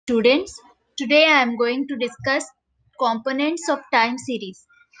students. Today I am going to discuss components of time series.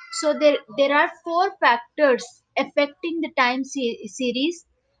 So there are four factors affecting the series,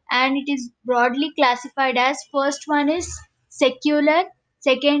 and it is broadly classified as: first one is secular,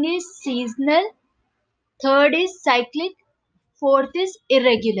 second is seasonal, third is cyclic, fourth is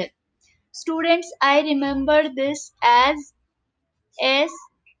irregular. Students, I remember this as SSC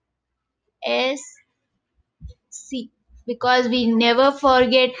because we never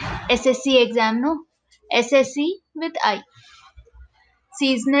forget SSC exam, no? SSC with I.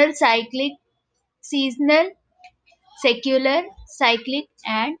 Seasonal, cyclic, seasonal, secular, cyclic,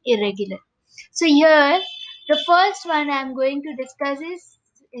 and irregular. So here, the first one I'm going to discuss is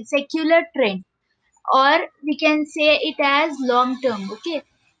secular trend, or we can say it as long term. Okay,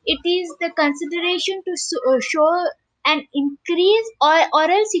 it is the consideration to show an increase, or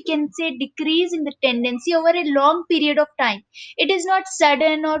else you can say decrease in the tendency over a long period of time. It is not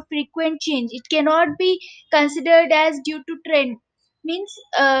sudden or frequent change. It cannot be considered as due to trend. Means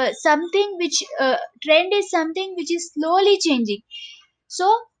something which trend is something which is slowly changing. So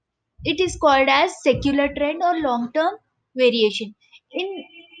it is called as secular trend or long term variation. In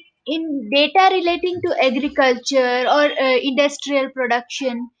in data relating to agriculture or industrial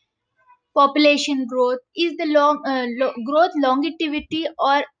production, population growth is the growth longevity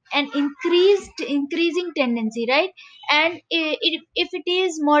or an increasing tendency, right? And if it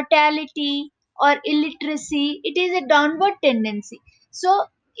is mortality or illiteracy, it is a downward tendency. So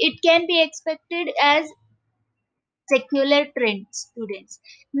it can be expected as secular trend, students.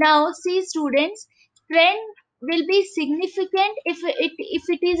 Now see, students, trend will be significant if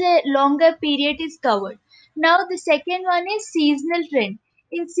it is a longer period is covered. Now the second one is seasonal trend.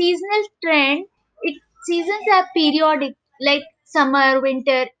 In seasonal trend, it seasons are periodic, like summer,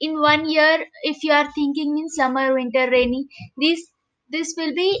 winter. In one year, if you are thinking in summer, winter, rainy, this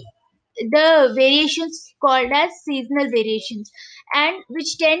will be the variations called as seasonal variations, and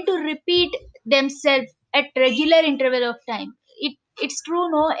which tend to repeat themselves at regular interval of time. It's true,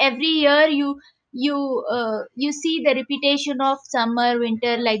 no? Every year you see the repetition of summer,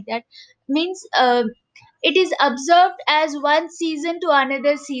 winter, like that. Means it is observed as one season to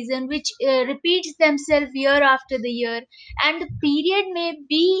another season, which repeats themselves year after the year, and the period may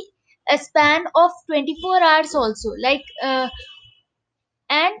be a span of 24 hours also, like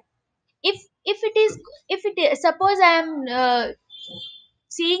and if it is, if it is, suppose I am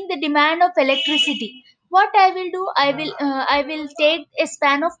seeing the demand of electricity, what I will do, I will take a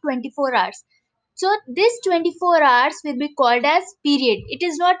span of 24 hours. So this 24 hours will be called as period. It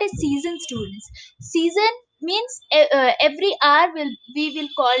is not a season, students. Season means every hour will we will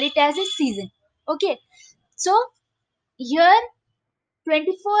call it as a season. Okay, so here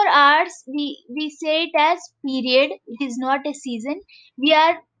 24 hours we say it as period. It is not a season. We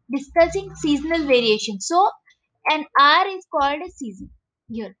are discussing seasonal variation. So an hour is called a season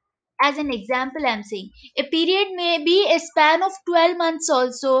here. As an example, I'm saying a period may be a span of 12 months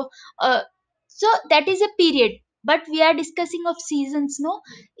also. uh, so that is a period, but we are discussing of seasons, no?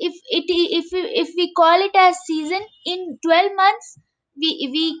 If we call it as season in 12 months,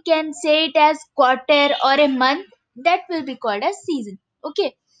 we can say it as quarter or a month. That will be called as season.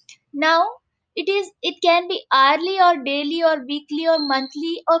 Okay, now it can be hourly or daily or weekly or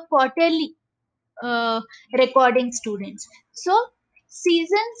monthly or quarterly recording, students. So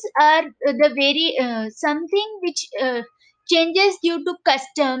seasons are the very something which changes due to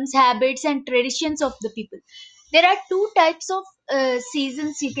customs, habits, and traditions of the people. There are two types of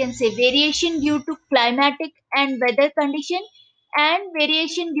seasons, you can say: variation due to climatic and weather condition, and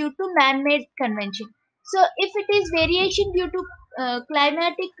variation due to man-made convention. So if it is variation due to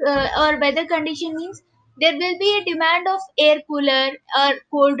climatic or weather condition, means there will be a demand of air cooler or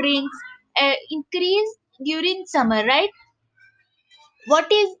cold drinks increase during summer, right?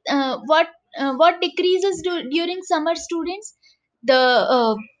 What is what decreases during summer, students?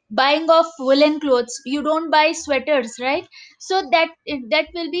 The buying of woolen clothes. You don't buy sweaters, right? So that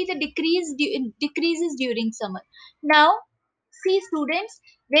will be the decreases during summer. Now see, students,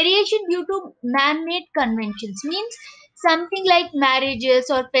 variation due to man-made conventions means something like marriages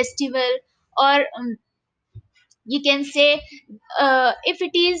or festival, or you can say if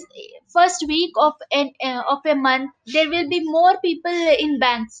it is first week of a month, there will be more people in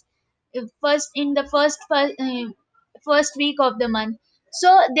banks. First in the first week of the month,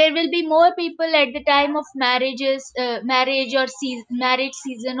 so there will be more people at the time of marriage or marriage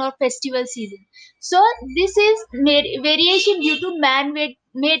season or festival season. So this is variation due to man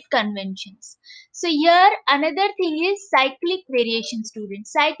made conventions. So here another thing is cyclic variation,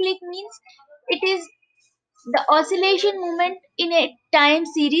 students. Cyclic means it is The oscillation movement in a time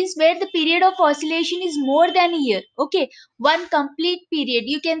series where the period of oscillation is more than a year. Okay, one complete period.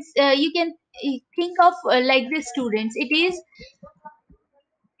 You can think of like this, students.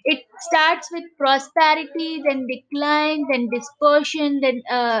 It starts with prosperity, then decline, then dispersion, then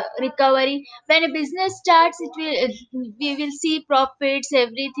recovery. When a business starts, we will see profits,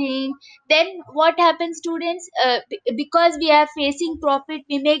 everything. Then what happens, students? Because we are facing profit,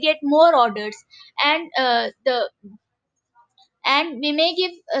 we may get more orders, and the and we may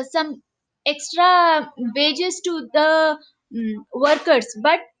give some extra wages to the workers,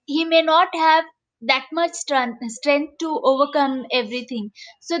 but he may not have that much strength to overcome everything.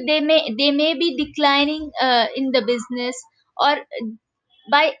 So they may be declining in the business, or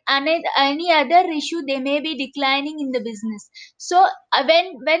by any other issue they may be declining in the business. So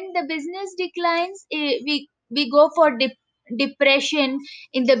when the business declines, we go for depression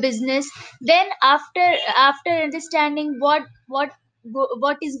in the business. Then after understanding what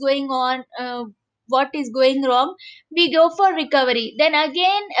is going on, what is going wrong, we go for recovery. Then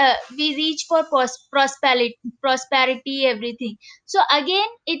again we reach for prosperity, everything. So again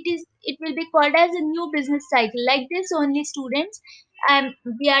it will be called as a new business cycle. Like this only, students,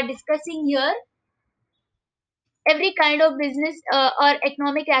 we are discussing here. Every kind of business or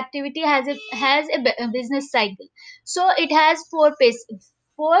economic activity has a business cycle. So it has four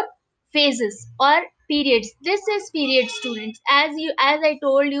phases or periods. This is period, students. As I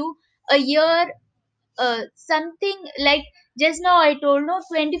told you, a year, something like, just now I told, no,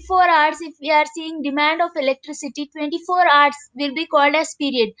 24 hours. If we are seeing demand of electricity, 24 hours will be called as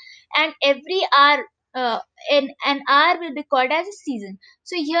period, and every hour, an hour will be called as a season.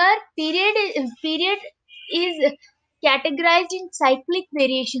 So here period is categorized in cyclic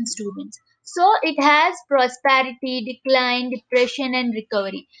variation, students. So it has prosperity, decline, depression, and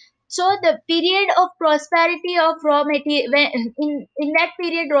recovery. So the period of prosperity of raw material, in that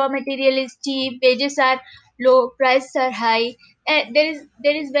period raw material is cheap, wages are low, prices are high, and there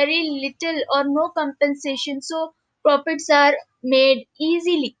is very little or no compensation, so profits are made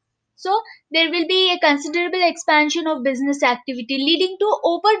easily. So there will be a considerable expansion of business activity leading to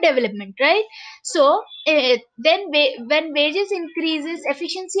overdevelopment, right? So when wages increases,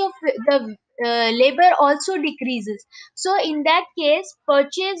 efficiency of the labor also decreases. So in that case,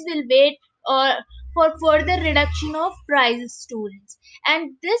 purchase will wait or for further reduction of prices, students,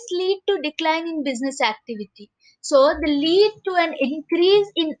 and this lead to decline in business activity. So the lead to an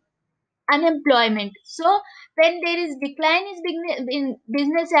increase in unemployment. So when there is decline in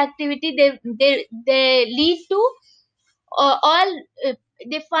business activity, they lead to all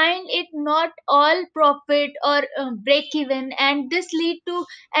they find it not all profit or break even, and this lead to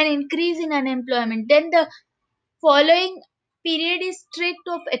an increase in unemployment. Then the following period is strict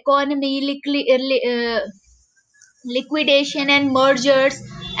of economy, liquidation and mergers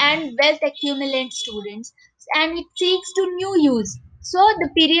and wealth accumulate, students, and it seeks to new use. So the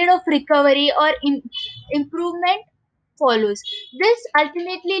period of recovery or improvement follows. This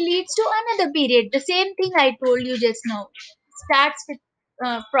ultimately leads to another period, the same thing I told you just now. Starts with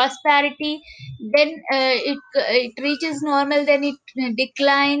prosperity, then it reaches normal, then it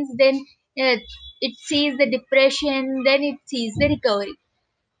declines, then uh, it sees the depression, then it sees the recovery.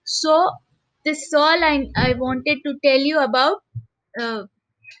 So this is all I wanted to tell you about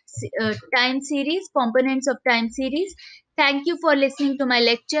time series, components of time series. Thank you for listening to my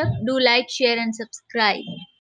lecture. Do like, share, and subscribe.